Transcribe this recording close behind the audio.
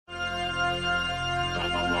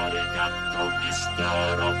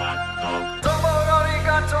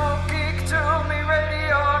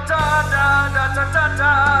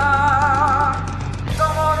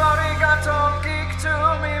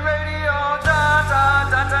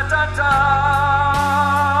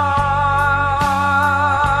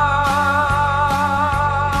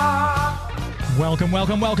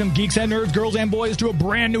Welcome, geeks and nerds, girls and boys, to a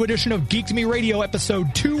brand new edition of Geek to Me Radio,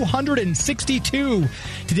 episode 262.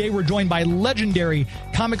 Today we're joined by legendary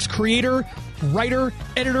comics creator, writer,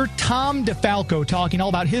 editor Tom DeFalco, talking all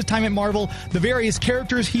about his time at Marvel, the various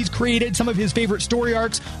characters he's created, some of his favorite story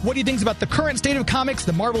arcs, what he thinks about the current state of comics,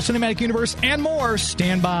 the Marvel Cinematic Universe, and more.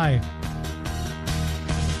 Stand by.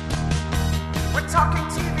 We're talking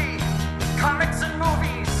TV, comics and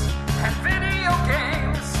movies, and video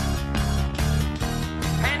games.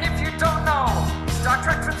 And if you don't know Star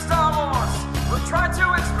Trek from Star Wars, we'll try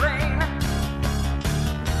to explain.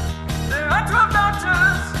 There are 12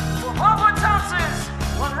 doctors for Hogwarts houses,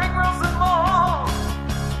 one ring rules them all.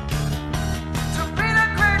 To be the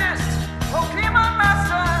greatest Pokemon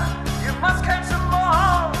master, you must catch them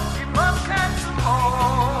all. You must catch them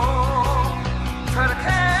all. Try to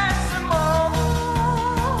catch them all.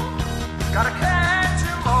 Gotta catch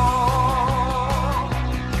them all.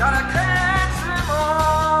 Gotta catch them all.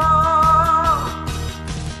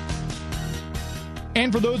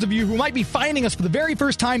 And for those of you who might be finding us for the very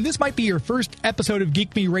first time, this might be your first episode of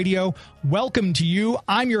Geek to Me Radio. Welcome to you.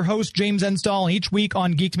 I'm your host, James Enstall, and each week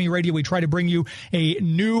on Geek to Me Radio, we try to bring you a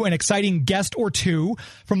new and exciting guest or two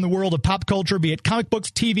from the world of pop culture, be it comic books,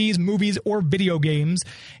 TVs, movies, or video games.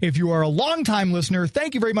 If you are a longtime listener,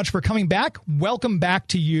 thank you very much for coming back. Welcome back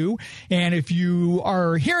to you. And if you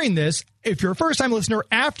are hearing this, if you're a first-time listener,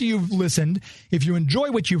 after you've listened, if you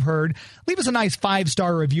enjoy what you've heard, leave us a nice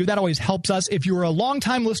 5-star review. That always helps us. If you're a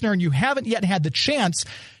long-time listener and you haven't yet had the chance,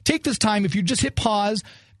 take this time. If you just hit pause,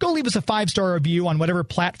 go leave us a 5-star review on whatever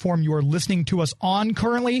platform you are listening to us on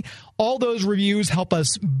currently. All those reviews help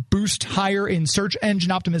us boost higher in search engine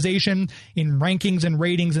optimization, in rankings and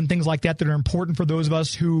ratings and things like that that are important for those of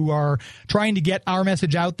us who are trying to get our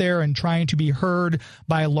message out there and trying to be heard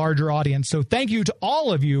by a larger audience. So thank you to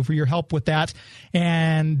all of you for your help with that.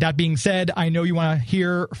 And that being said, I know you want to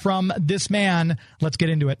hear from this man. Let's get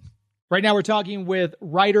into it. Right now we're talking with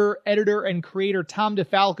writer, editor, and creator Tom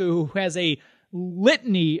DeFalco, who has a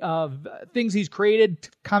litany of things he's created,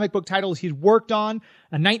 comic book titles he's worked on,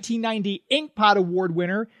 a 1990 Inkpot Award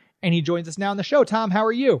winner, and he joins us now on the show. Tom, how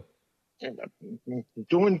are you?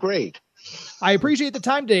 Doing great. I appreciate the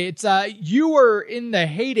time today. It's you were in the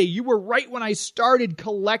heyday. You were right when I started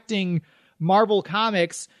collecting Marvel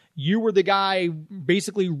comics. You were the guy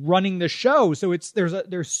basically running the show. So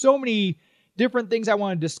there's so many different things I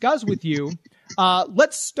want to discuss with you.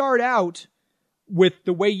 Let's start out with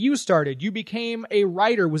the way you started. You became a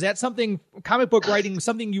writer. Was that something, comic book writing,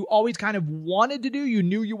 something you always kind of wanted to do? You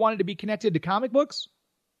knew you wanted to be connected to comic books?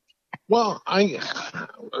 Well,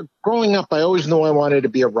 growing up, I always knew I wanted to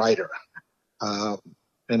be a writer.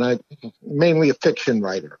 And I mainly a fiction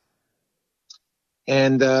writer.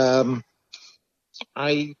 And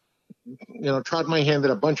I tried my hand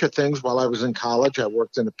at a bunch of things while I was in college. I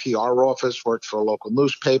worked in a PR office, worked for a local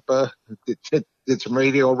newspaper, did some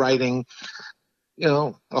radio writing,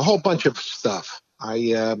 a whole bunch of stuff.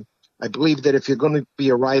 I believe that if you're going to be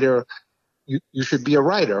a writer, you should be a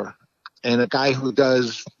writer. And a guy who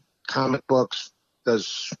does comic books,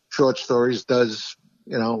 does short stories, does,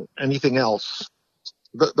 anything else.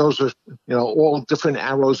 Those are, all different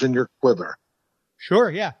arrows in your quiver.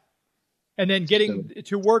 Sure, yeah. And then getting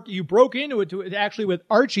to work, you broke into it actually with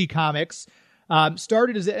Archie Comics,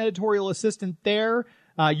 started as an editorial assistant there.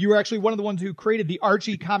 You were actually one of the ones who created the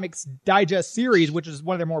Archie Comics Digest series, which is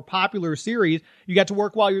one of their more popular series. You got to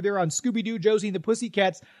work while you were there on Scooby-Doo, Josie and the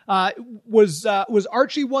Pussycats. Was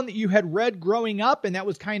Archie one that you had read growing up, and that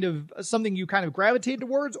was kind of something you kind of gravitated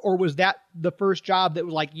towards, or was that the first job that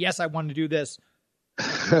was like, yes, I want to do this?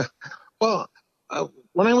 Well,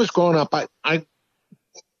 when I was growing up,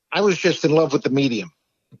 I was just in love with the medium.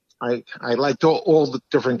 I liked all the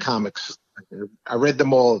different comics. I read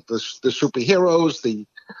them all, the superheroes, the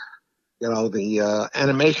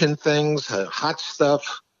animation things, hot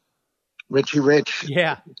stuff, Richie Rich,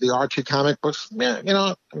 yeah, the Archie comic books. Yeah,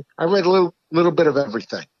 I read a little bit of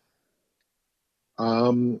everything.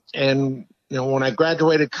 And when I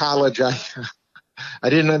graduated college, I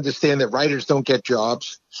didn't understand that writers don't get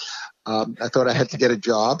jobs. I thought I had to get a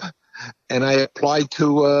job, and I applied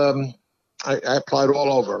to. I applied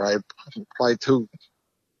all over. I applied to,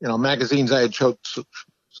 magazines I had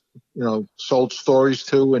sold stories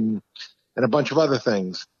to, and a bunch of other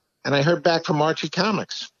things. And I heard back from Archie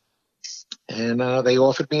Comics, and they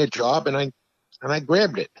offered me a job, and I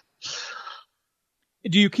grabbed it.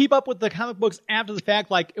 Do you keep up with the comic books after the fact?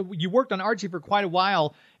 Like, you worked on Archie for quite a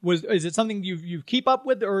while. Is it something you keep up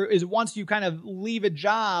with, or is it once you kind of leave a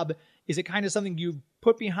job, is it kind of something you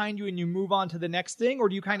put behind you and you move on to the next thing, or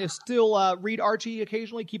do you kind of still read Archie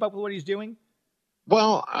occasionally, keep up with what he's doing?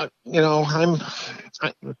 Well,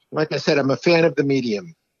 like I said, I'm a fan of the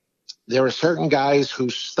medium. There are certain guys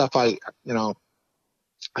whose stuff I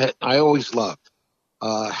always loved.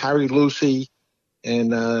 Harry Lucy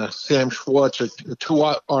and Sam Schwartz are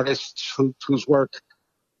two artists whose work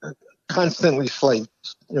constantly slay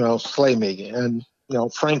me. And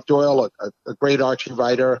Frank Doyle, a great Archie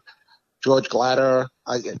writer, George Glatter.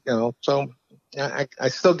 So I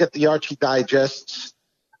still get the Archie digests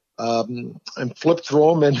and flip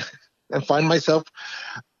through them and find myself,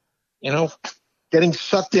 getting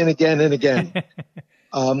sucked in again and again.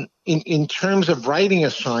 In terms of writing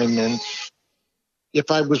assignments, if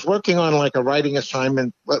I was working on like a writing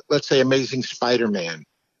assignment, let's say Amazing Spider-Man,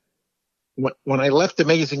 when I left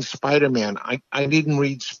Amazing Spider-Man, I didn't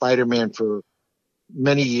read Spider-Man for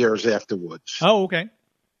many years afterwards. Oh, okay.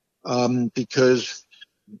 Because,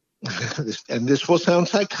 and this will sound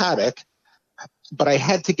psychotic, but I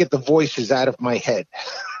had to get the voices out of my head.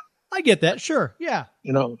 I get that. Sure. Yeah.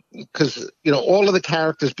 Because, all of the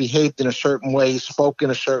characters behaved in a certain way, spoke in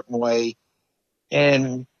a certain way.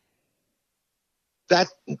 And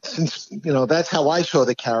that's how I saw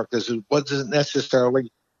the characters. It wasn't necessarily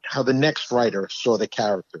how the next writer saw the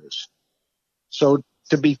characters. So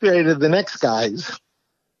to be fair to the next guys,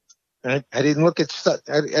 I didn't look at stuff.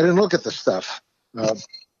 I didn't look at the stuff. As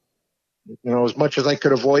much as I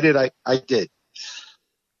could avoid it, I did.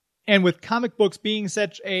 And with comic books being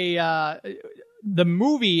such the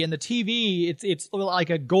movie and the TV, it's like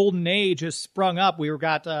a golden age has sprung up. We've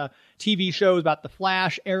got TV shows about The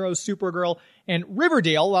Flash, Arrow, Supergirl, and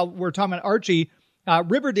Riverdale. While we're talking about Archie,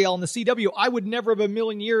 Riverdale and the CW, I would never have a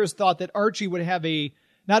million years thought that Archie would have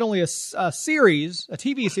not only a series, a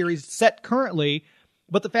TV series set currently,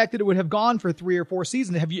 but the fact that it would have gone for 3 or 4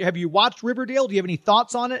 seasons. Have you watched Riverdale? Do you have any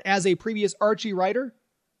thoughts on it as a previous Archie writer?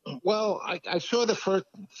 Well, I saw the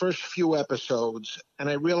first few episodes, and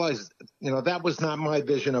I realized, that was not my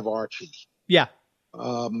vision of Archie. Yeah.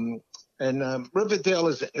 And Riverdale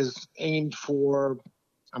is aimed for,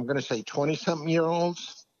 I'm going to say,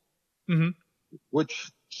 20-something-year-olds, mm-hmm.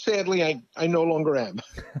 which sadly I no longer am.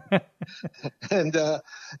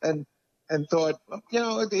 and thought,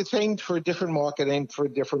 it's aimed for a different market, aimed for a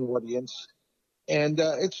different audience, and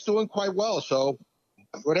it's doing quite well. So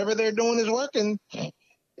whatever they're doing is working.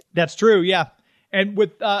 That's true, yeah. And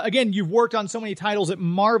with again, you've worked on so many titles at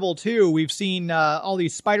Marvel too. We've seen all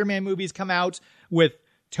these Spider-Man movies come out with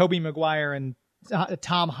Tobey Maguire and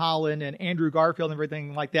Tom Holland and Andrew Garfield and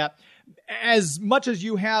everything like that. As much as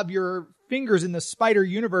you have your fingers in the Spider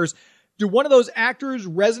universe, do one of those actors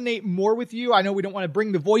resonate more with you? I know we don't want to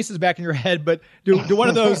bring the voices back in your head, but do one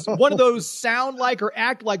of those sound like or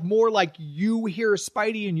act like more like you hear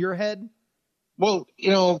Spidey in your head? Well,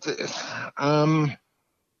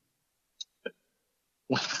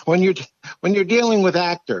 when you're dealing with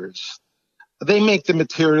actors, they make the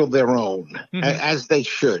material their own, mm-hmm. as they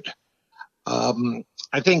should.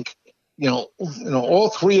 I think all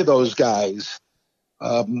 3 of those guys,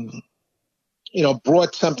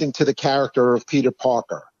 brought something to the character of Peter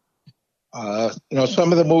Parker.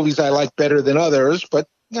 Some of the movies I like better than others, but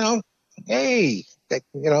hey,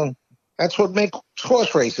 that's what makes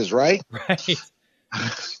horse races, right? Right.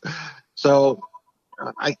 So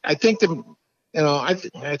I think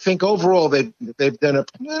I think overall they've done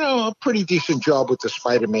a pretty decent job with the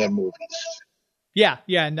Spider-Man movies. Yeah,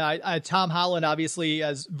 and Tom Holland obviously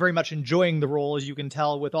is very much enjoying the role, as you can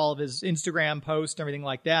tell with all of his Instagram posts and everything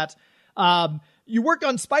like that. You worked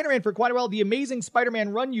on Spider-Man for quite a while. The Amazing Spider-Man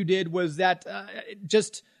run you did was that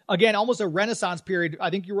just, again, almost a renaissance period. I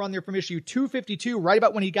think you were on there from issue 252, right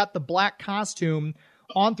about when he got the black costume,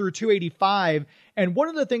 on through 285. And one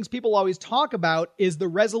of the things people always talk about is the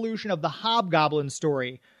resolution of the Hobgoblin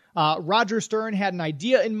story. Roger Stern had an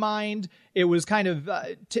idea in mind. It was kind of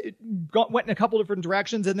went in a couple different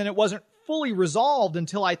directions, and then it wasn't fully resolved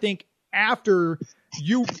until I think after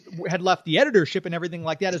you had left the editorship and everything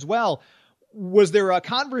like that as well. Was there a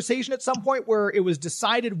conversation at some point where it was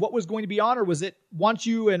decided what was going to be on, or was it once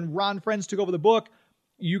you and Ron Frenz took over the book,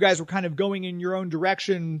 you guys were kind of going in your own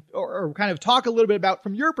direction, or kind of talk a little bit about,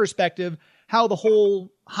 from your perspective, how the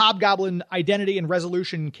whole Hobgoblin identity and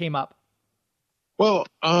resolution came up? Well,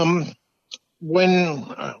 when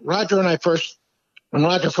Roger first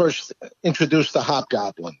introduced the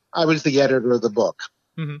Hobgoblin, I was the editor of the book.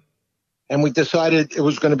 Mm-hmm. And we decided it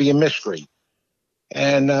was going to be a mystery.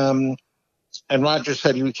 And And Roger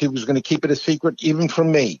said he was going to keep it a secret, even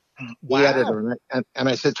from me, the editor. And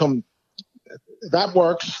I said to him, that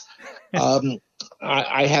works.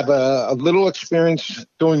 I have a little experience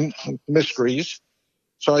doing mysteries.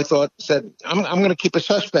 So I said, I'm going to keep a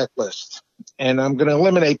suspect list, and I'm going to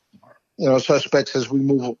eliminate, suspects as we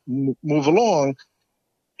move along.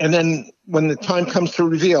 And then when the time comes to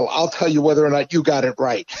reveal, I'll tell you whether or not you got it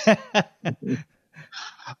right.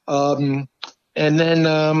 And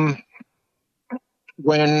then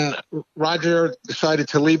when Roger decided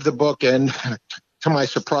to leave the book, and to my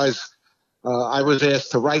surprise, I was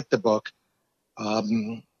asked to write the book,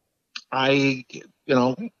 I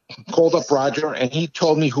called up Roger, and he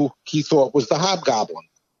told me who he thought was the Hobgoblin.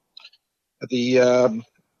 It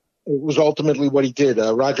was ultimately what he did.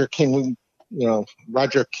 Roger Kingsley,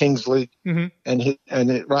 Mm-hmm.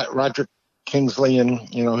 and Roger Kingsley and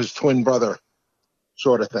his twin brother,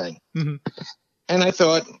 sort of thing. Mm-hmm. And I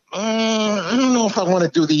thought, I don't know if I want to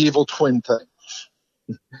do the evil twin thing.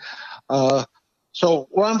 So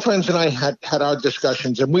Ron Friends and I had our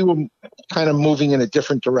discussions, and we were kind of moving in a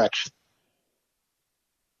different direction.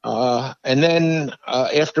 And then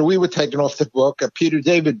after we were taken off the book, Peter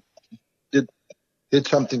David did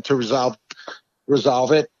something to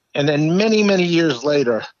resolve it. And then many, many years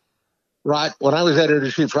later, when I was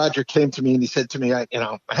editor-in-chief, Roger came to me and he said to me, I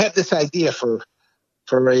have this idea for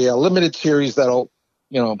a limited series that'll,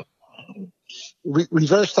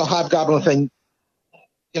 reverse the Hobgoblin thing,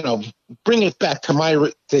 bring it back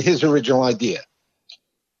to his original idea.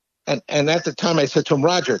 And at the time I said to him,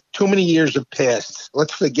 Roger, too many years have passed.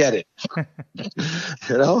 Let's forget it.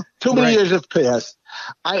 Too many years have passed.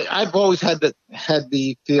 I've always had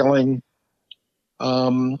the feeling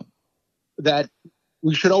that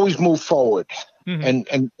we should always move forward,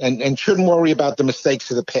 mm-hmm. and shouldn't worry about the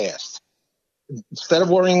mistakes of the past. Instead of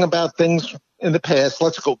worrying about things in the past,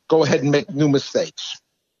 let's go ahead and make new mistakes.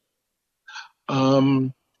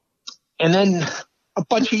 And then a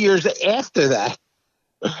bunch of years after that,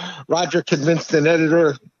 Roger convinced an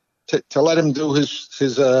editor to let him do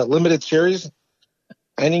his limited series,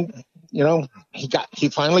 and he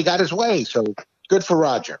finally got his way. So good for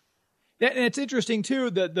Roger. And it's interesting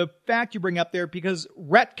too, the fact you bring up there, because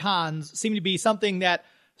retcons seem to be something that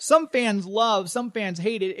some fans love, some fans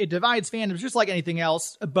hate it. It divides fandoms just like anything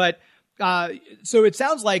else. But so it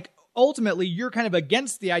sounds like ultimately you're kind of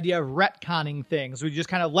against the idea of retconning things. We just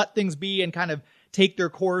kind of let things be and kind of take their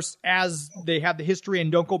course as they have the history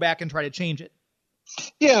and don't go back and try to change it.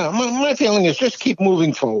 Yeah, my feeling is just keep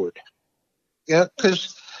moving forward. Yeah,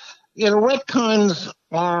 because retcons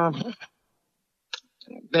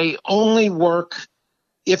they only work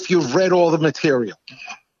if you've read all the material.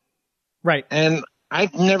 Right. And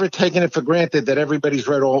I've never taken it for granted that everybody's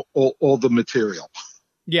read all the material.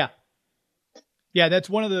 Yeah. Yeah, that's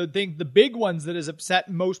one of the big ones that has upset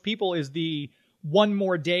most people is the One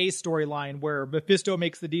More Day storyline where Mephisto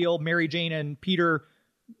makes the deal, Mary Jane and Peter,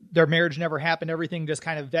 their marriage never happened, everything just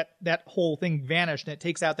kind of, that whole thing vanished, and it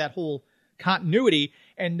takes out that whole continuity.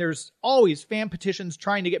 And there's always fan petitions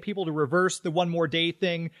trying to get people to reverse the One More Day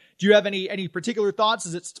thing. Do you have any particular thoughts?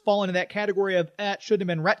 Does it fall into that category of that shouldn't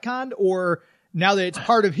have been retconned, or now that it's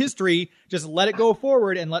part of history, just let it go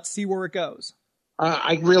forward and let's see where it goes?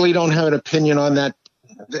 I really don't have an opinion on that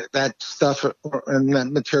stuff and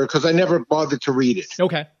that material because I never bothered to read it.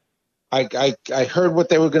 Okay. I heard what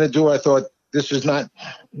they were going to do. I thought this is not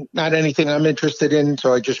anything I'm interested in,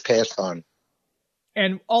 so I just passed on.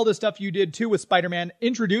 And all the stuff you did too with Spider-Man,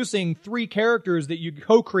 introducing 3 characters that you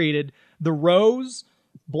co-created: the Rose,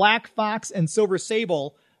 Black Fox, and Silver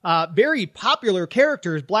Sable. Very popular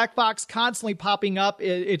characters. Black Fox constantly popping up.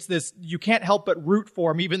 It's this, you can't help but root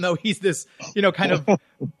for him, even though he's this, kind of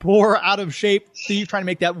poor, out of shape thief trying to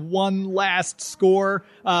make that one last score.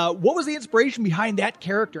 What was the inspiration behind that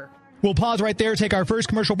character? We'll pause right there, take our first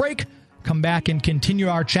commercial break, come back and continue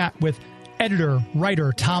our chat with editor,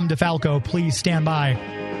 writer Tom DeFalco. Please stand by.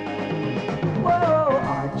 Whoa,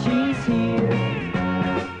 Archie's here.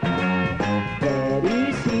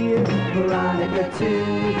 Betty's here. Veronica too.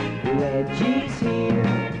 Reggie's here.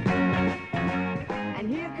 And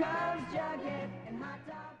here comes Jughead and Hot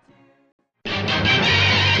Dog too.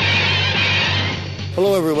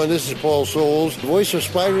 Hello, everyone. This is Paul Soules, voice of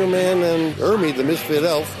Spider-Man, and Ermy, the Misfit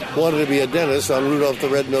Elf, wanted to be a dentist on Rudolph the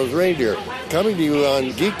Red-Nosed Reindeer. Coming to you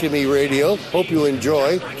on Geek to Me Radio. Hope you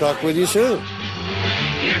enjoy. Talk with you soon.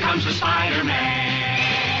 Here comes the Spider-Man.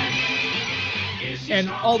 And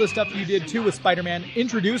all the stuff you did too with Spider-Man,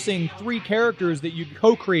 introducing 3 characters that you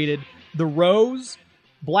co-created: the Rose,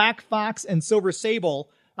 Black Fox, and Silver Sable.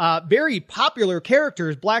 very popular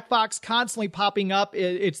characters. Black Fox constantly popping up.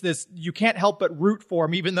 It's this, you can't help but root for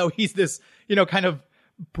him, even though he's this, kind of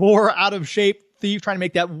poor, out of shape thief trying to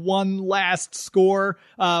make that one last score.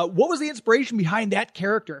 What was the inspiration behind that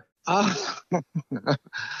character? I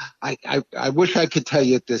wish I could tell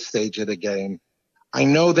you at this stage of the game. I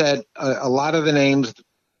know that a lot of the names,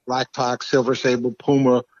 Black Fox, Silver Sable,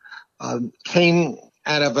 Puma, came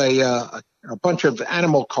out of a bunch of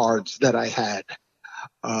animal cards that I had.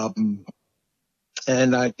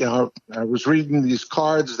 And I was reading these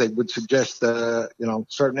cards. They would suggest,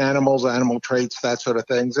 certain animals, animal traits, that sort of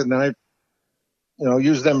things. And then I,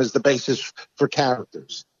 use them as the basis for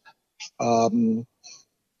characters. An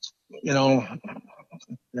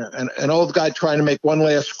old guy trying to make one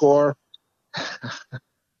last score.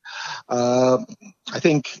 I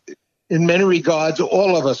think in many regards,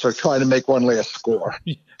 all of us are trying to make one last score.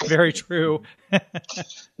 Very true.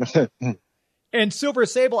 And Silver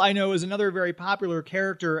Sable, I know, is another very popular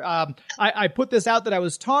character. I put this out that I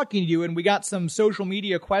was talking to you, and we got some social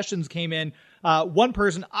media questions came in. One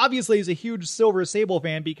person obviously is a huge Silver Sable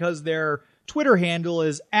fan because their Twitter handle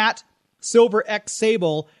is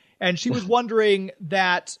 @SilverXSable. And she was wondering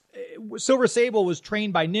that Silver Sable was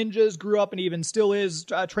trained by ninjas, grew up and even still is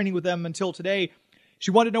training with them until today.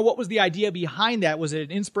 She wanted to know what was the idea behind that. Was it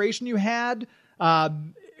an inspiration you had?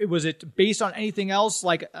 Was it based on anything else,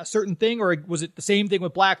 like a certain thing? Or was it the same thing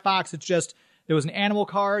with Black Fox? It's just there was an animal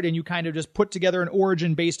card and you kind of just put together an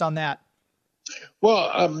origin based on that.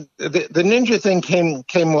 Well, the ninja thing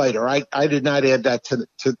came later. I did not add that to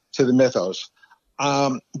the mythos.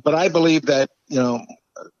 But I believe that,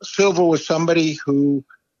 Silver was somebody who,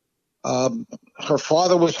 her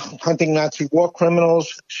father was hunting Nazi war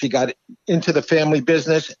criminals. She got into the family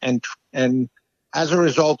business and as a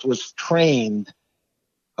result was trained,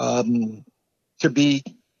 to be,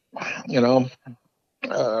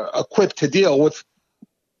 equipped to deal with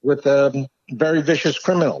very vicious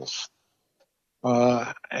criminals.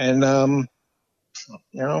 I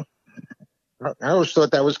always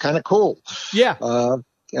thought that was kind of cool. Yeah.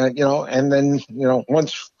 And then,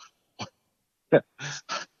 once,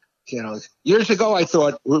 years ago, I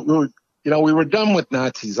thought we were done with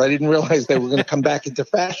Nazis. I didn't realize they were going to come back into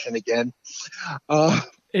fashion again.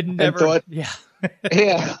 It never, thought, yeah.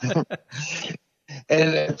 Yeah.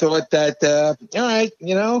 And I thought that, all right,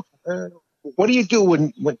 what do you do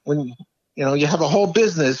when you have a whole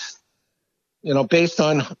business, based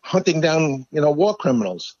on hunting down, war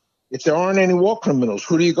criminals? If there aren't any war criminals,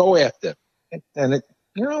 who do you go after? And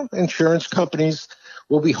insurance companies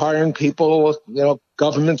will be hiring people,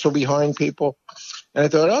 governments will be hiring people. And I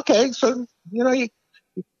thought, okay, so, you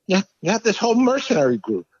have this whole mercenary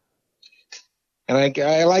group. And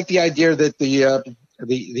I like the idea that the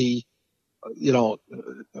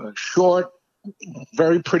short,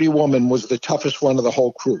 very pretty woman was the toughest one of the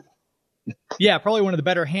whole crew. Yeah, probably one of the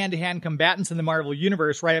better hand-to-hand combatants in the Marvel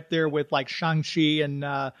Universe, right up there with like Shang-Chi and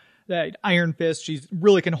Iron Fist. She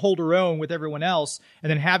really can hold her own with everyone else. And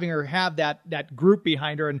then having her have that group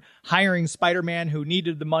behind her and hiring Spider-Man who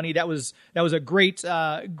needed the money, that was a great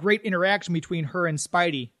interaction between her and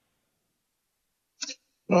Spidey.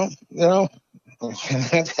 Well,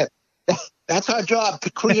 that's our job, to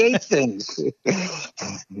create things.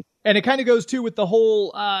 And it kind of goes too with the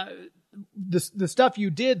whole the stuff you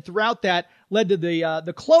did throughout that led to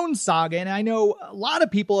the Clone Saga. And I know a lot of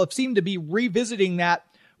people have seemed to be revisiting that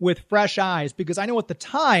with fresh eyes, because I know at the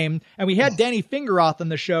time, and we had Danny Fingeroth on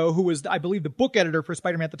the show, who was, I believe, the book editor for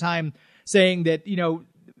Spider-Man at the time, saying that,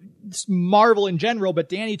 Marvel in general, but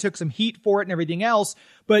Danny took some heat for it and everything else.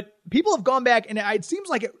 But people have gone back, and it seems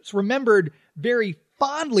like it's remembered very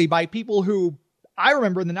fondly by people who I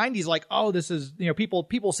remember in the 90s, like, oh, this is,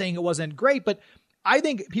 people saying it wasn't great. But I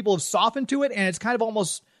think people have softened to it, and it's kind of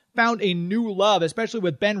almost found a new love, especially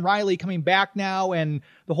with Ben Reilly coming back now and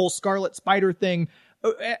the whole Scarlet Spider thing.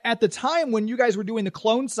 At the time when you guys were doing the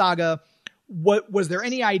Clone Saga, was there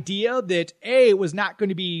any idea that it was not going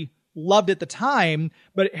to be loved at the time,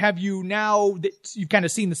 but have you now that you've kind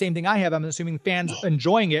of seen the same thing I have, I'm assuming fans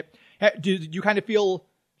enjoying it, do you kind of feel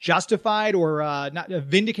justified or not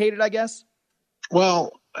vindicated, I guess?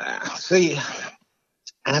 Well, see,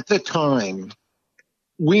 at the time,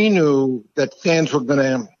 we knew that fans were going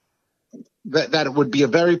to, that it would be a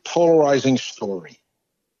very polarizing story.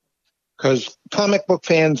 Because comic book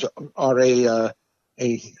fans are a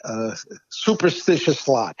superstitious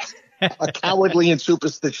lot, a cowardly and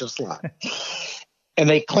superstitious lot. And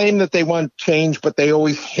they claim that they want change, but they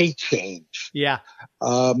always hate change. Yeah.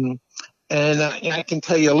 And I can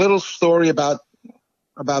tell you a little story about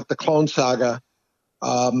the Clone Saga.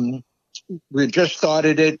 We just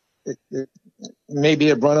started it. maybe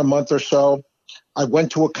it run a month or so. I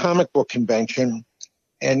went to a comic book convention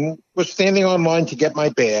and was standing online to get my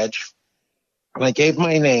badge. And I gave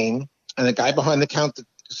my name, and the guy behind the counter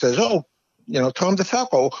says, "Oh, Tom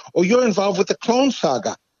DeFalco. Oh, you're involved with the Clone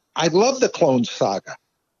Saga. I love the Clone Saga."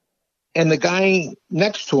 And the guy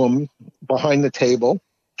next to him behind the table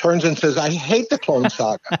turns and says, "I hate the Clone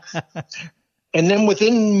Saga." And then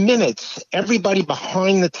within minutes, everybody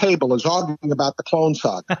behind the table is arguing about the Clone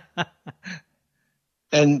Saga.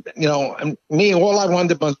 And, and me, all I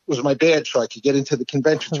wanted was my badge so I could get into the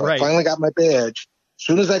convention. So I finally got my badge. As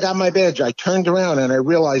soon as I got my badge, I turned around and I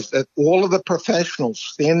realized that all of the professionals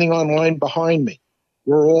standing online behind me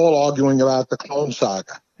were all arguing about the Clone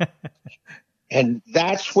Saga. And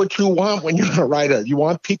that's what you want when you're a writer. You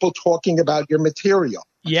want people talking about your material.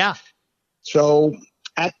 Yeah. So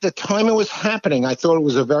at the time it was happening, I thought it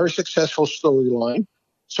was a very successful storyline.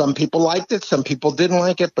 Some people liked it. Some people didn't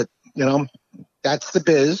like it. But, that's the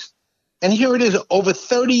biz. And here it is over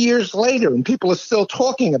 30 years later, and people are still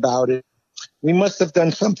talking about it. We must have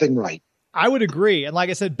done something right. I would agree. And like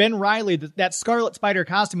I said, Ben Reilly, that Scarlet Spider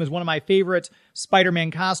costume is one of my favorite Spider-Man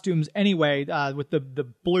costumes anyway, with the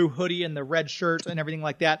blue hoodie and the red shirt and everything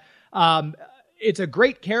like that. It's a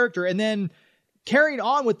great character. And then carrying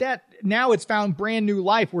on with that, now it's found brand new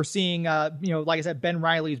life. We're seeing, like I said, Ben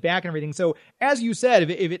Reilly's back and everything. So as you said,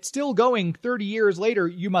 if it's still going 30 years later,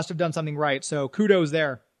 you must have done something right. So kudos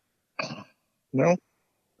there.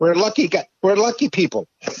 We're lucky people.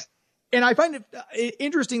 And I find it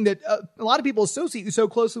interesting that a lot of people associate you so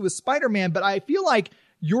closely with Spider-Man, but I feel like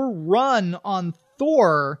your run on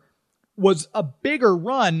Thor was a bigger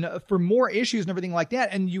run for more issues and everything like that.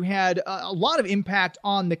 And you had a lot of impact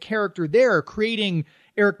on the character there, creating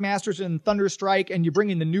Eric Masterson, Thunderstrike, and you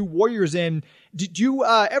bringing the new Warriors in. Did you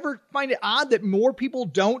ever find it odd that more people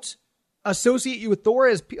don't associate you with Thor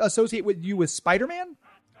as associate with you with Spider-Man?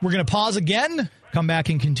 We're going to pause again, come back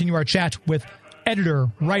and continue our chat with editor,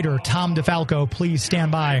 writer Tom DeFalco. Please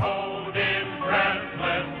stand by. Hold in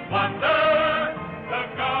breathless wonder, the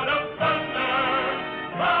God of thunder,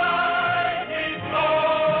 mighty Thor.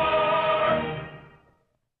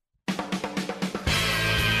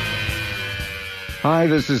 Hi,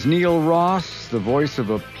 this is Neil Ross, the voice of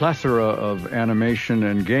a plethora of animation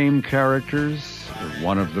and game characters.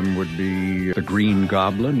 One of them would be the Green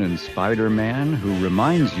Goblin and Spider-Man, who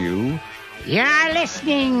reminds you... You're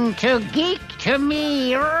listening to Geek to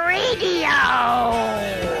Me Radio.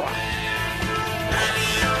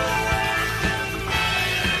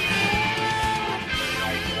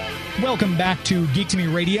 Welcome back to Geek to Me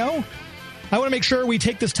Radio. I want to make sure we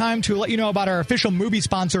take this time to let you know about our official movie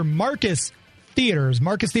sponsor, Marcus Theaters.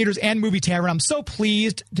 Marcus Theaters and Movie Tavern. I'm so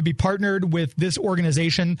pleased to be partnered with this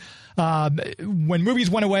organization. When movies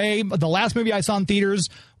went away, the last movie I saw in theaters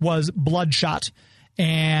was Bloodshot.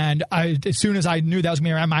 And as soon as I knew that was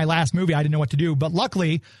going to be my last movie, I didn't know what to do. But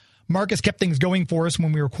luckily, Marcus kept things going for us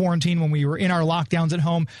when we were quarantined, when we were in our lockdowns at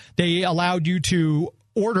home. They allowed you to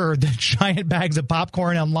order the giant bags of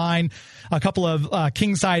popcorn online, a couple of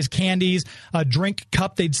king-size candies, a drink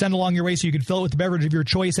cup they'd send along your way so you could fill it with the beverage of your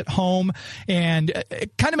choice at home. And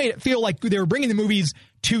it kind of made it feel like they were bringing the movies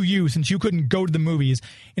to you since you couldn't go to the movies.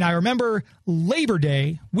 And I remember Labor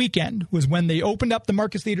Day weekend was when they opened up the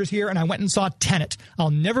Marcus Theaters here, and I went and saw Tenet.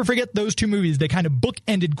 I'll never forget those two movies. They kind of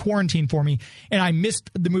bookended quarantine for me, and I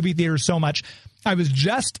missed the movie theaters so much. I was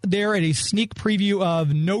just there at a sneak preview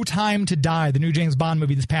of No Time to Die, the new James Bond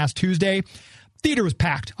movie, this past Tuesday. Theater was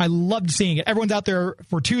packed. I loved seeing it. Everyone's out there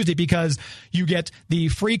for Tuesday because you get the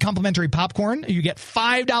free complimentary popcorn. You get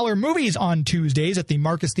 $5 movies on Tuesdays at the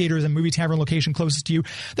Marcus Theaters and Movie Tavern location closest to you.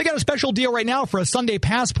 They got a special deal right now for a Sunday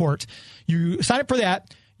passport. You sign up for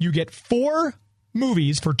that. You get 4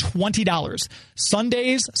 movies for $20.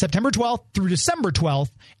 Sundays, September 12th through December 12th.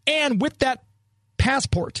 And with that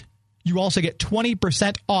passport, you also get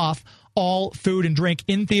 20% off all food and drink,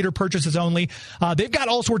 in-theater purchases only. They've got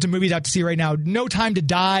all sorts of movies out to see right now. No Time to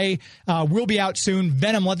Die will be out soon.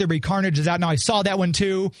 Venom, Let There Be Carnage is out now. I saw that one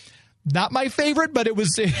too. Not my favorite, but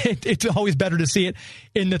it's always better to see it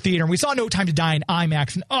in the theater. And we saw No Time to Die in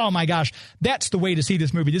IMAX, and oh my gosh, that's the way to see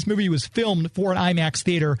this movie. This movie was filmed for an IMAX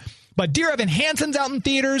theater. But Dear Evan Hansen's out in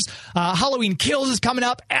theaters. Halloween Kills is coming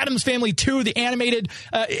up. Addams Family 2, the animated.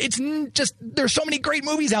 There's so many great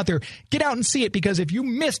movies out there. Get out and see it, because if you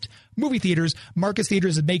missed movie theaters, Marcus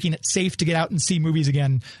Theaters is making it safe to get out and see movies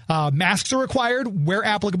again. Masks are required where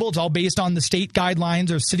applicable. It's all based on the state guidelines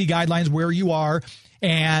or city guidelines where you are.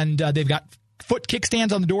 And they've got foot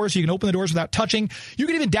kickstands on the doors so you can open the doors without touching. You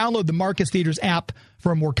can even download the Marcus Theaters app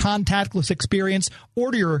for a more contactless experience.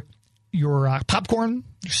 Order your your popcorn,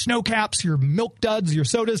 your snow caps, your milk duds, your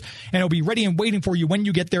sodas, and it'll be ready and waiting for you when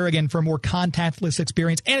you get there again for a more contactless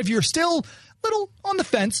experience. And if you're still a little on the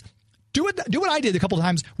fence, do what I did a couple of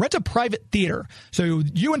times. Rent a private theater. So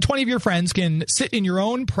you and 20 of your friends can sit in your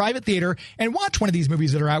own private theater and watch one of these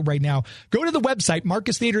movies that are out right now. Go to the website,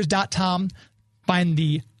 marcustheaters.com, find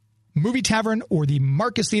the Movie Tavern or the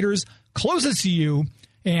Marcus Theaters closest to you,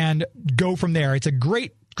 and go from there. It's a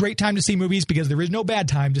great time to see movies because there is no bad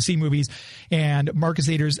time to see movies, and Marcus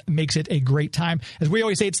Theaters makes it a great time. As we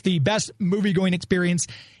always say, it's the best movie-going experience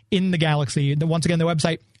in the galaxy. Once again, the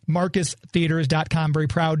website, marcustheaters.com. Very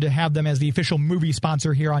proud to have them as the official movie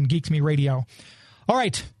sponsor here on Geek to Me Radio. All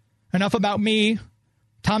right, enough about me.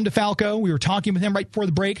 Tom DeFalco, we were talking with him right before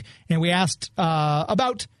the break, and we asked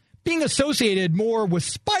about being associated more with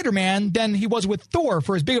Spider-Man than he was with Thor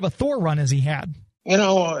for as big of a Thor run as he had. You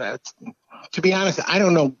know, to be honest, I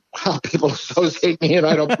don't know how people associate me, and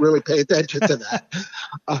I don't really pay attention to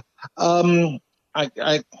that.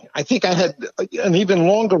 I think I had an even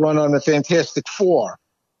longer run on the Fantastic Four,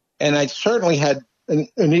 and I certainly had an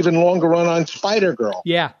even longer run on Spider-Girl.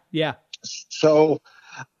 Yeah. So,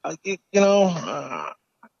 you know,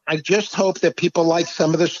 I just hope that people like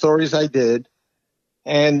some of the stories I did,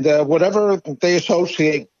 and whatever they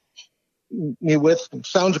associate me with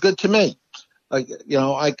sounds good to me. You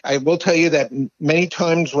know, I will tell you that many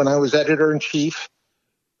times when I was editor-in-chief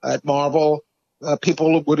at Marvel,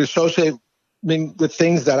 people would associate me with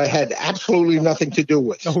things that I had absolutely nothing to do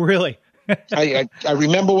with. Oh, really? I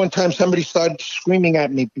remember one time somebody started screaming at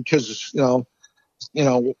me because, you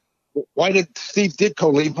know, why did Steve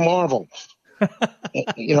Ditko leave Marvel?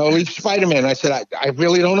 You know, leave Spider-Man. I said, I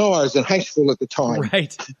really don't know. I was in high school at the time.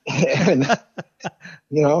 Right. And,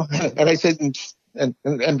 you know, and I said, and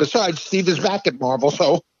besides, Steve is back at Marvel,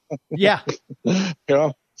 so yeah, you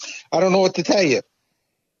know, I don't know what to tell you.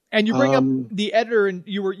 And you bring up the editor, and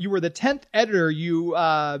you were the 10th editor. You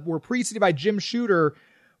were preceded by Jim Shooter.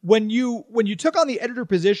 When you took on the editor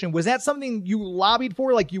position, was that something you lobbied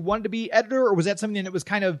for, like you wanted to be editor, or was that something that was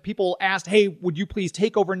kind of people asked, "Hey, would you please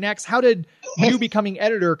take over next?" How did you becoming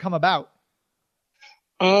editor come about?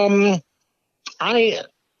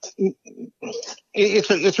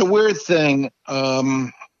 It's a weird thing.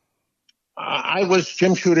 I was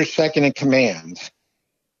Jim Shooter's second in command,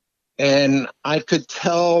 and I could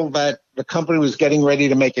tell that the company was getting ready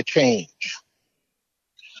to make a change.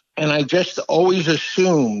 And I just always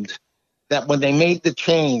assumed that when they made the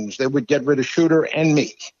change, they would get rid of Shooter and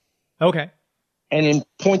me. Okay. And in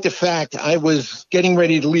point of fact, I was getting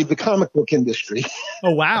ready to leave the comic book industry.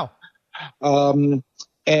 Oh, wow. And,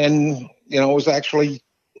 you know, it was actually,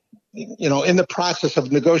 you know, in the process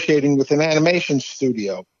of negotiating with an animation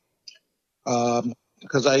studio.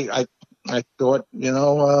 Because I thought, you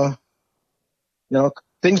know,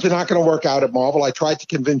 things are not going to work out at Marvel. I tried to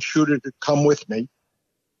convince Shooter to come with me.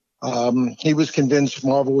 He was convinced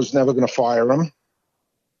Marvel was never going to fire him.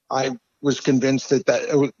 I was convinced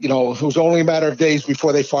that you know, it was only a matter of days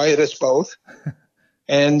before they fired us both.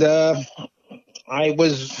 And I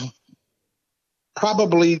was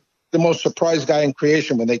probably the most surprised guy in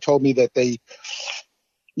creation when they told me that they,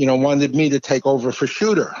 you know, wanted me to take over for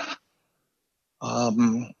Shooter.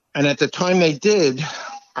 And at the time they did,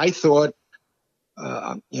 I thought,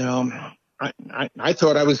 you know, I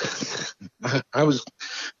thought I was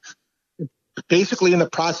basically in the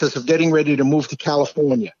process of getting ready to move to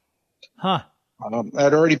California. Huh.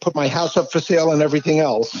 I'd already put my house up for sale and everything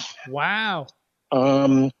else. Wow.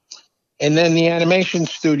 And then the animation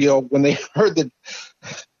studio, when they heard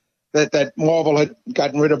that Marvel had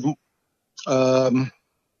gotten rid of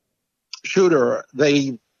Shooter,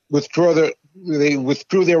 they withdrew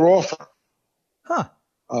their offer. Huh.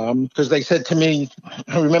 Because they said to me,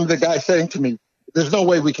 I remember the guy saying to me, "There's no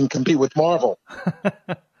way we can compete with Marvel."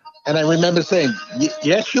 And I remember saying,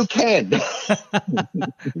 "Yes, you can,"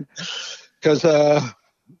 because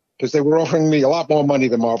they were offering me a lot more money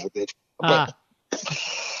than Marvel did. But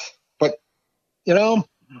you know,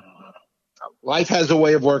 life has a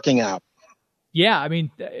way of working out. Yeah, I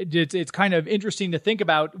mean, it's kind of interesting to think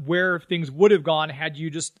about where things would have gone had you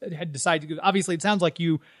just had decided to. Obviously, it sounds like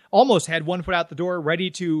you almost had one foot out the door, ready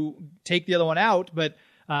to take the other one out. But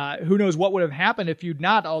who knows what would have happened if you'd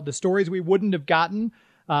not? All the stories we wouldn't have gotten,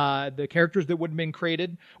 the characters that wouldn't have been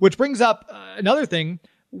created. Which brings up another thing.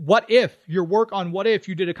 What If, your work on What If,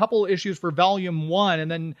 you did a couple issues for Volume 1, and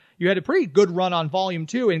then you had a pretty good run on Volume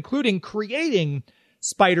 2, including creating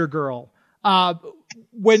Spider-Girl.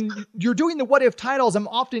 When you're doing the What If titles, I'm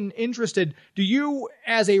often interested, do you,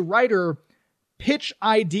 as a writer, pitch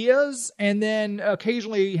ideas and then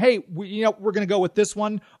occasionally, hey, we're going to go with this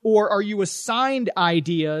one? Or are you assigned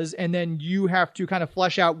ideas and then you have to kind of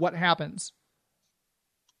flesh out what happens?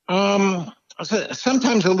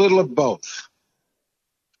 Sometimes a little of both.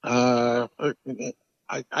 I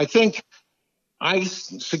think I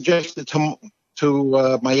suggested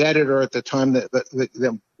to my editor at the time that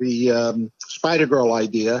the Spider-Girl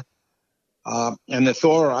idea and the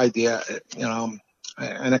Thor idea,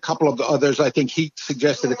 and a couple of the others. I think he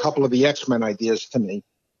suggested a couple of the X-Men ideas to me.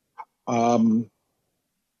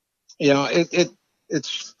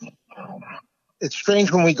 It's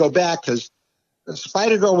strange when we go back because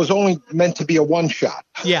Spider-Girl was only meant to be a one-shot.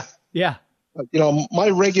 Yeah. My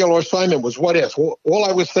regular assignment was what if. All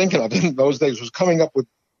I was thinking of in those days was coming up with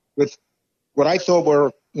what I thought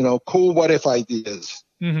were, cool what if ideas.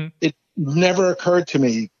 Mm-hmm. It never occurred to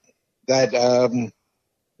me that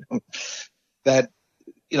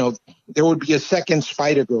there would be a second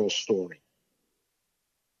Spider-Girl story.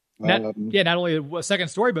 Not only a second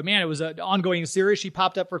story, but man, it was an ongoing series. She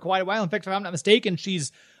popped up for quite a while. In fact, if I'm not mistaken,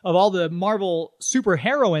 she's, of all the Marvel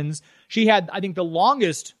superheroines, she had, I think, the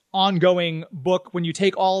longest ongoing book when you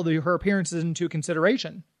take all of her appearances into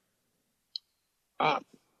consideration. I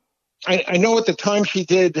know at the time she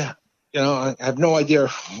did, I have no idea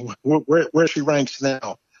where she ranks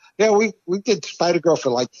now. Yeah, we did Spider-Girl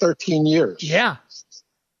for like 13 years. Yeah.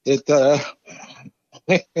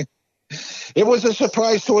 It was a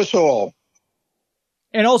surprise to us all.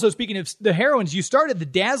 And also, speaking of the heroines, you started the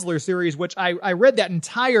Dazzler series, which I read that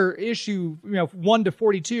entire issue, 1 to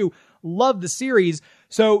 42. Loved the series.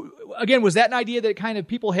 So, again, was that an idea that kind of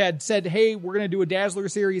people had said, hey, we're going to do a Dazzler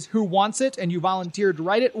series, who wants it? And you volunteered to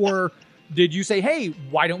write it? Or did you say, hey,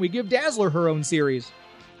 why don't we give Dazzler her own series?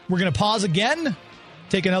 We're going to pause again,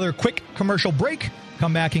 take another quick commercial break,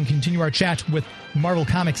 come back and continue our chat with Marvel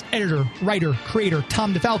Comics editor, writer, creator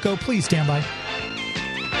Tom DeFalco. Please stand by.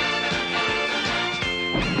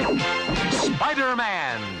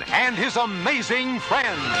 Spider-Man and his amazing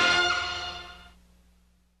friends.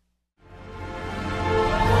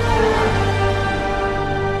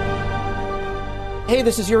 Hey,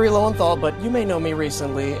 this is Yuri Lowenthal, but you may know me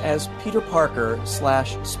recently as Peter Parker /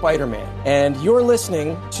 Spider-Man. And you're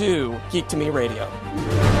listening to Geek to Me Radio.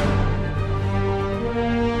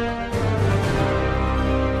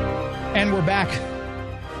 And we're back.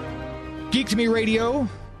 Geek to Me Radio,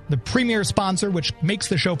 the premier sponsor, which makes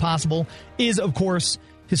the show possible, is, of course,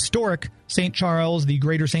 historic St. Charles, the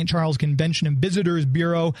Greater St. Charles Convention and Visitors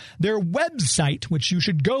Bureau. Their website, which you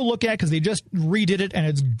should go look at because they just redid it and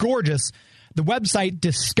it's gorgeous. The website,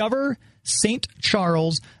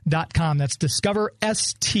 discoverstcharles.com. That's discover,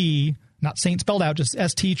 S-T, not Saint spelled out, just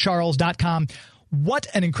stcharles.com. What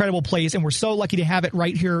an incredible place, and we're so lucky to have it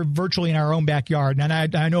right here virtually in our own backyard.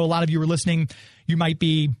 And I know a lot of you are listening. You might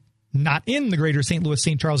be not in the greater St. Louis,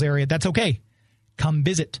 St. Charles area. That's okay. Come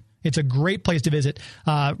visit. It's a great place to visit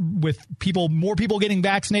with more people getting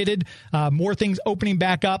vaccinated, more things opening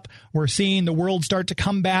back up. We're seeing the world start to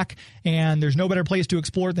come back, and there's no better place to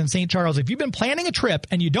explore than St. Charles. If you've been planning a trip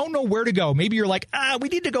and you don't know where to go, maybe you're like, we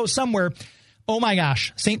need to go somewhere. Oh my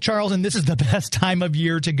gosh, St. Charles, and this is the best time of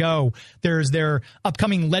year to go. There's their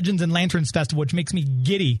upcoming Legends and Lanterns Festival, which makes me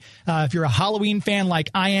giddy. If you're a Halloween fan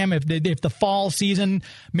like I am, if the fall season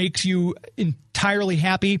makes you entirely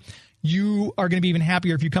happy, you are going to be even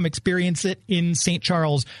happier if you come experience it in St.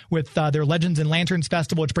 Charles with their Legends and Lanterns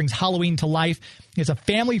Festival, which brings Halloween to life. It's a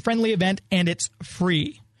family-friendly event, and it's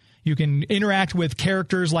free. You can interact with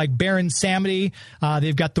characters like Baron Samedi.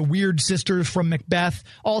 They've got the Weird Sisters from Macbeth,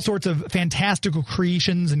 all sorts of fantastical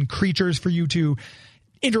creations and creatures for you to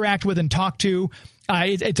interact with and talk to.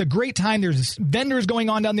 It's a great time. There's vendors going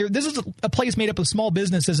on down there. This is a place made up of small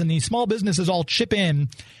businesses, and these small businesses all chip in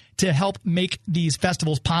to help make these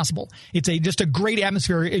festivals possible. It's just a great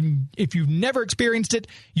atmosphere, and if you've never experienced it,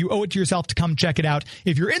 you owe it to yourself to come check it out.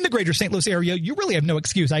 If you're in the greater St. Louis area, you really have no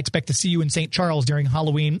excuse. I expect to see you in St. Charles during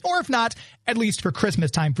Halloween, or if not, at least for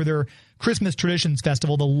Christmas time for their Christmas Traditions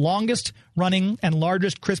Festival, the longest running and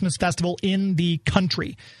largest Christmas festival in the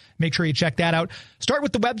country. Make sure you check that out. Start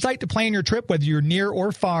with the website to plan your trip, whether you're near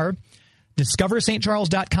or far.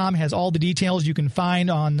 DiscoverStCharles.com has all the details you can find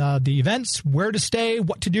on the events, where to stay,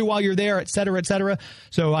 what to do while you're there, et cetera, et cetera.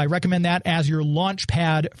 So I recommend that as your launch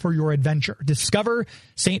pad for your adventure.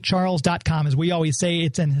 DiscoverStCharles.com. As we always say,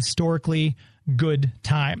 it's an historically good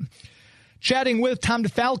time. Chatting with Tom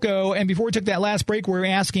DeFalco, and before we took that last break, we were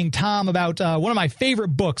asking Tom about one of my favorite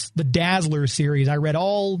books, the Dazzler series. I read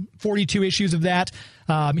all 42 issues of that.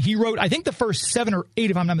 He wrote, I think, the first 7 or 8,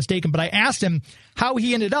 if I'm not mistaken, but I asked him how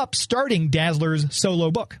he ended up starting Dazzler's solo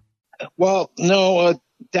book. Well, no,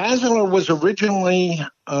 Dazzler was originally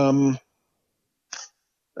a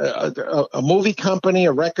movie company,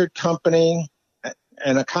 a record company,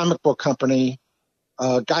 and a comic book company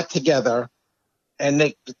got together,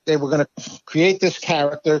 and they were going to create this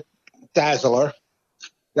character, Dazzler,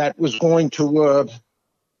 that was going to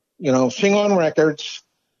sing on records,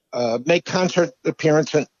 make concert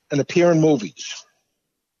appearance, and appear in movies.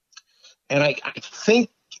 And I think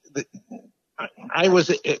that I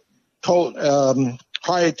was told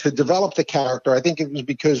hired to develop the character. I think it was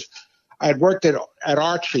because I had worked at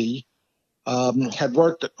Archie, had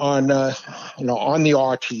worked on on the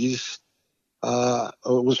Archies.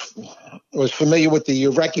 Was familiar with the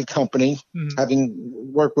record company, having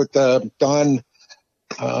worked with Don.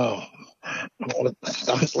 Don's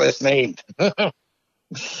last name,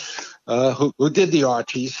 who did the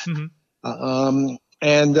Archies.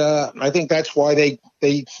 And I think that's why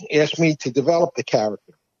they asked me to develop the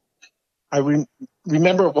character. I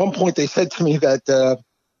remember at one point they said to me that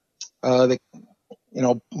they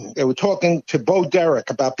were talking to Bo Derek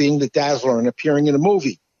about being the Dazzler and appearing in a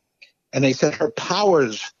movie, and they said her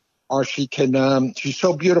powers are she's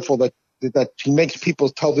so beautiful that she makes people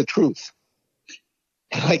tell the truth.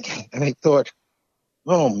 And I thought,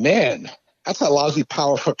 oh man, that's a lousy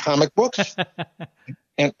power for comic books.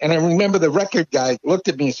 And I remember the record guy looked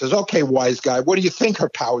at me and says, okay, wise guy, what do you think her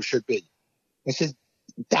power should be? I said,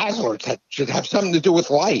 Dazzler should have something to do with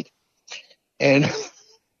light. And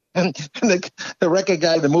the record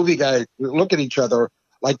guy, the movie guy look at each other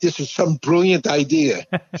like this is some brilliant idea.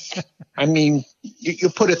 I mean, you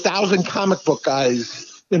put 1,000 comic book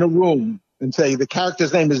guys in a room and say the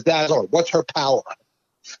character's name is Dazzler. What's her power?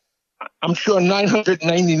 I'm sure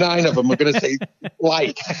 999 of them are going to say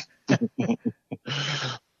light.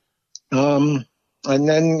 And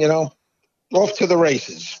then, off to the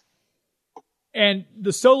races. And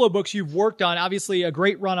the solo books you've worked on, obviously a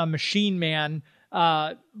great run on Machine Man.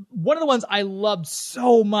 One of the ones I loved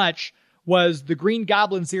so much was the Green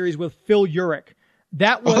Goblin series with Phil Urich.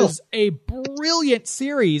 That was a brilliant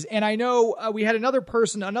series. And I know we had another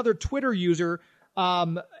Twitter user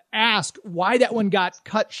ask why that one got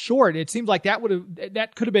cut short. It seems like that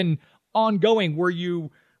could have been ongoing. Were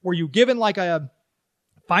you given like a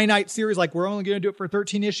finite series, like we're only going to do it for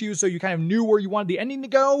 13 issues, so you kind of knew where you wanted the ending to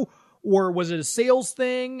go? Or was it a sales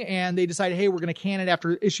thing and they decided, hey, we're going to can it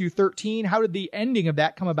after issue 13? How did the ending of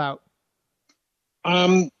that come about?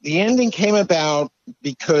 The ending came about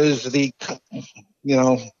because the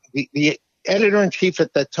editor-in-chief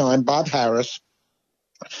at that time, Bob Harris,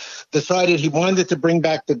 decided he wanted to bring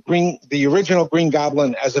back the original Green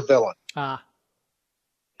Goblin as a villain.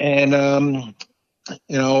 And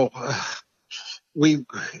we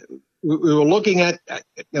were looking at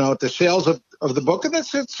the sales of the book, and the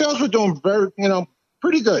sales were doing very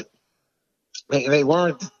pretty good. They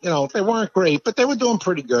weren't great, but they were doing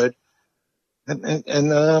pretty good.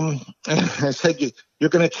 And I said,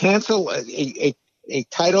 you're going to cancel a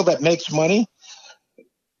title that makes money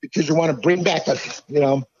because you want to bring back an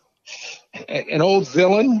old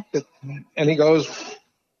villain? And he goes,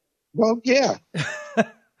 well, yeah.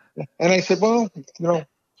 And I said, well,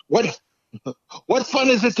 what fun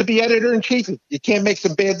is it to be editor-in-chief? You can't make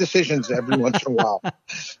some bad decisions every once in a while.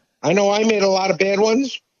 I know I made a lot of bad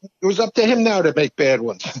ones. It was up to him now to make bad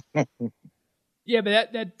ones. Yeah, but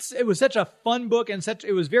it was such a fun book and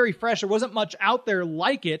it was very fresh. There wasn't much out there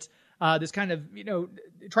like it. This kind of,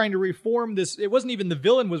 trying to reform this. It wasn't even the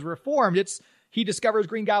villain was reformed. He discovers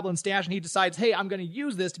Green Goblin's stash and he decides, hey, I'm going to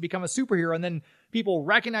use this to become a superhero. And then people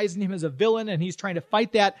recognizing him as a villain and he's trying to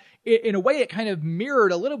fight that. In a way, it kind of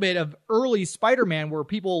mirrored a little bit of early Spider-Man where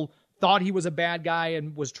people thought he was a bad guy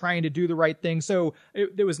and was trying to do the right thing. So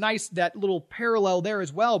it was nice, that little parallel there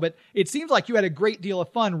as well. But it seems like you had a great deal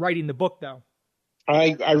of fun writing the book, though.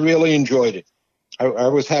 I really enjoyed it. I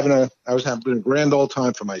was having a grand old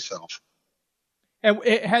time for myself. And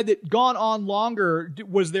had it gone on longer,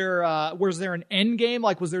 was there an end game?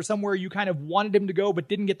 Like, was there somewhere you kind of wanted him to go but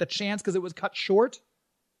didn't get the chance because it was cut short?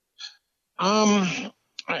 I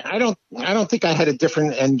don't think I had a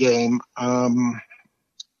different end game.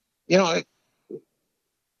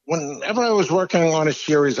 Whenever I was working on a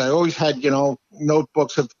series, I always had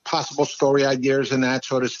notebooks of possible story ideas and that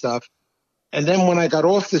sort of stuff. And then when I got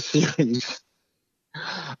off the series,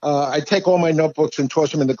 I take all my notebooks and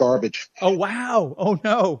toss them in the garbage. Oh, wow. Oh,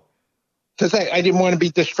 no. Because I didn't want to be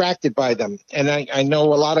distracted by them. And I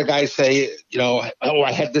know a lot of guys say,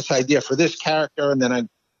 I had this idea for this character, and then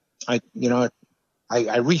I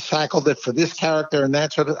recycled it for this character and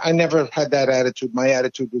that sort of. I never had that attitude. My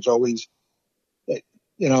attitude was always, I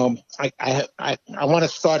want to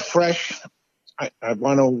start fresh. I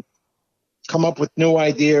want to come up with new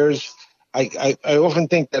ideas. I often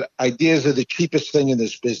think that ideas are the cheapest thing in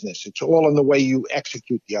this business. It's all in the way you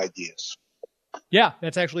execute the ideas. Yeah,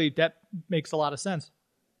 that makes a lot of sense.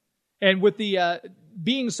 And with the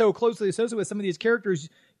being so closely associated with some of these characters,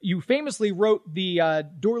 you famously wrote the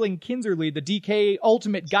Dorling Kinserly, the DK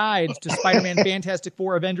Ultimate Guides to Spider-Man, Fantastic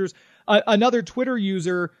Four, Avengers. Another Twitter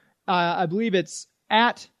user, I believe it's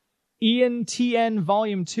at IanTN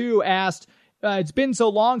Volume 2, asked, it's been so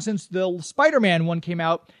long since the Spider-Man one came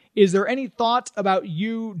out. Is there any thought about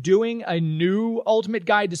you doing a new Ultimate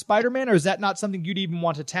Guide to Spider-Man, or is that not something you'd even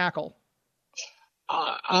want to tackle?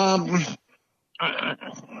 I'm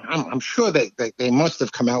sure they must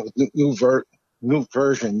have come out with new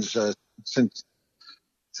versions since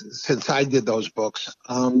I did those books.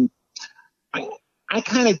 I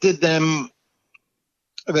kind of did the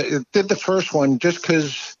first one just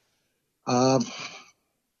because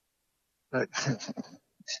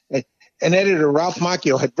an editor, Ralph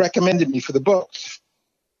Macchio, had recommended me for the books,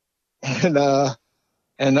 and I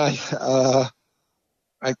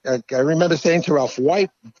remember saying to Ralph, "Why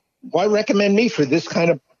recommend me for this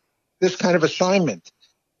kind of assignment?"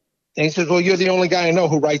 And he says, "Well, you're the only guy I know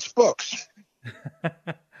who writes books."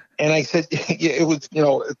 And I said, yeah, "It was,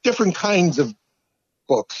 different kinds of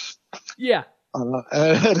books." Yeah. And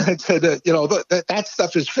I said, that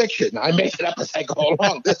stuff is fiction. I make it up as I go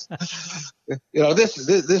along. This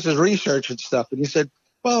is research and stuff. And he said,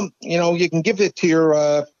 "Well, you can give it to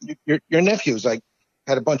your nephews." I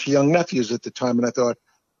had a bunch of young nephews at the time, and I thought,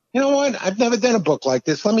 you know what? I've never done a book like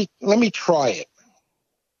this. Let me try it.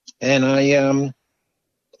 And I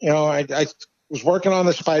was working on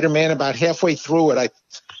the Spider-Man. About halfway through it,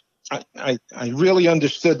 I really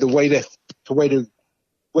understood the way to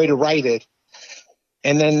write it.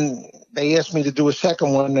 And then they asked me to do a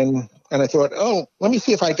second one, and I thought, oh, let me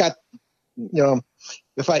see if I got,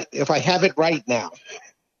 if I have it right now.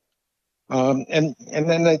 And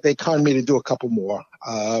then they conned me to do a couple more.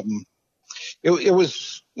 It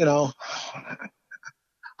was,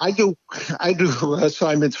 I do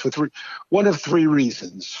assignments for one of three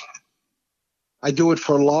reasons. I do it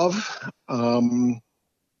for love,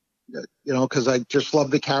 because I just love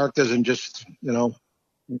the characters and just,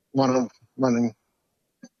 want to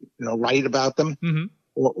write about them. Mm-hmm.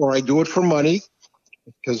 Or I do it for money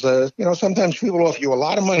because, sometimes people offer you a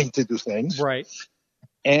lot of money to do things. Right.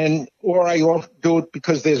 Or I do it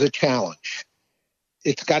because there's a challenge.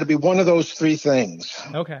 It's got to be one of those three things.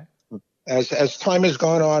 Okay. As time has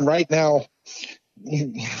gone on, right now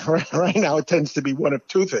it tends to be one of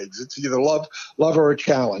two things. It's either love or a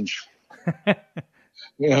challenge.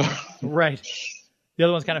 Right. The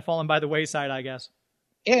other one's kind of fallen by the wayside, I guess.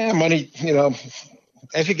 Yeah, money,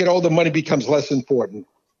 as you get older, money becomes less important.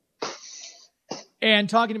 And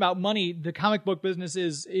talking about money, the comic book business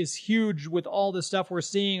is huge with all the stuff we're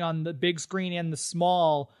seeing on the big screen and the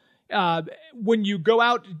small. When you go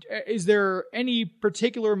out, is there any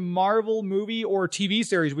particular Marvel movie or TV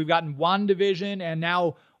series? We've gotten WandaVision, and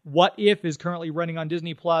now What If is currently running on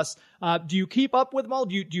Disney+. Do you keep up with them all?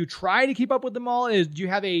 Do you try to keep up with them all? Do you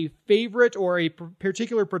have a favorite or a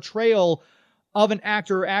particular portrayal of an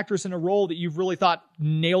actor or actress in a role that you've really thought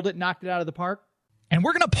nailed it, knocked it out of the park? And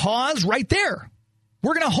we're going to pause right there.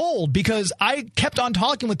 We're going to hold because I kept on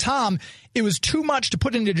talking with Tom. It was too much to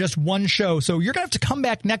put into just one show. So you're going to have to come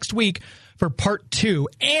back next week for part 2.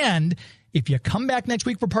 And if you come back next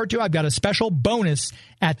week for part 2, I've got a special bonus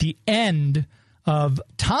at the end of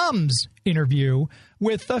Tom's interview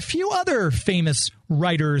with a few other famous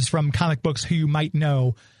writers from comic books who you might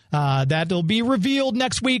know. That'll be revealed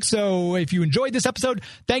next week. So if you enjoyed this episode,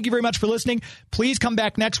 thank you very much for listening. Please come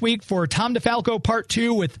back next week for Tom DeFalco Part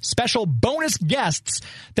 2 with special bonus guests.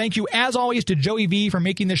 Thank you, as always, to Joey V for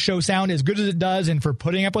making this show sound as good as it does and for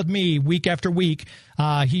putting up with me week after week.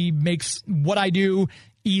 He makes what I do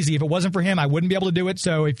easy. If it wasn't for him, I wouldn't be able to do it.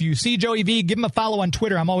 So if you see Joey V, give him a follow on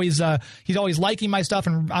Twitter. He's always liking my stuff,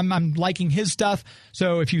 and I'm liking his stuff.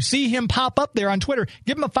 So if you see him pop up there on Twitter,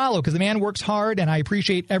 give him a follow because the man works hard, and I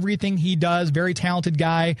appreciate everything he does. Very talented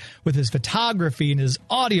guy with his photography and his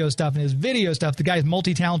audio stuff and his video stuff. The guy's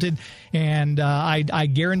multi-talented, and I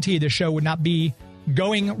guarantee the show would not be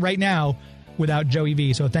going right now without Joey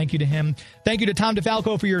V. So thank you to him. Thank you to Tom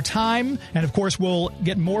DeFalco for your time. And of course, we'll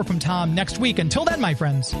get more from Tom next week. Until then, my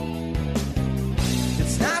friends.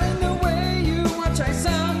 It's not in the way you watch I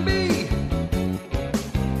zombie.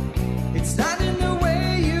 It's not in the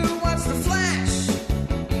way you watch The Flash.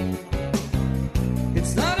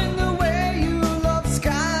 It's not in the way you love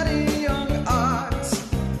Scotty Young Art.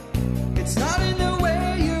 It's not in the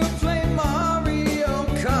way you play Mario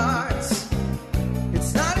Kart.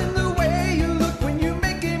 It's not in the way you look when you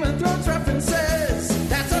make Game of Thrones references.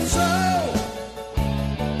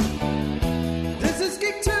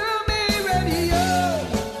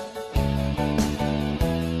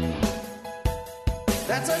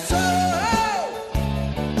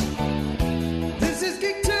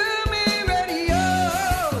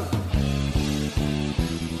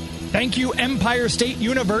 Thank you, Empire State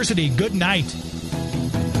University. Good night.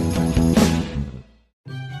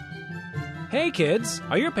 Hey kids,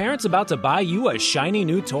 are your parents about to buy you a shiny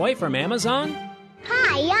new toy from Amazon?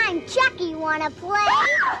 Hi, I'm Chucky. Wanna play?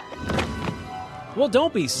 Well,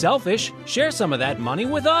 don't be selfish. Share some of that money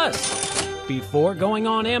with us. Before going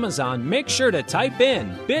on Amazon, make sure to type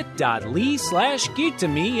in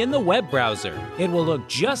bit.ly/geek2me in the web browser. It will look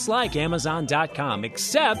just like Amazon.com,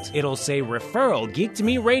 except it'll say Referral Geek to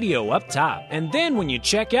Me Radio up top. And then when you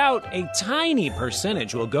check out, a tiny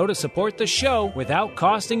percentage will go to support the show without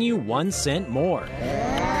costing you 1 cent more.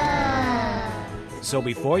 So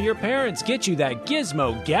before your parents get you that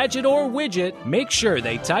gizmo, gadget, or widget, make sure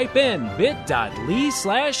they type in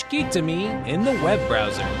bit.ly/geek2me in the web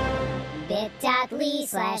browser.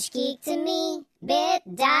 bit.ly/geek2me,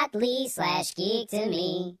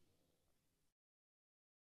 bit.ly/geek2me.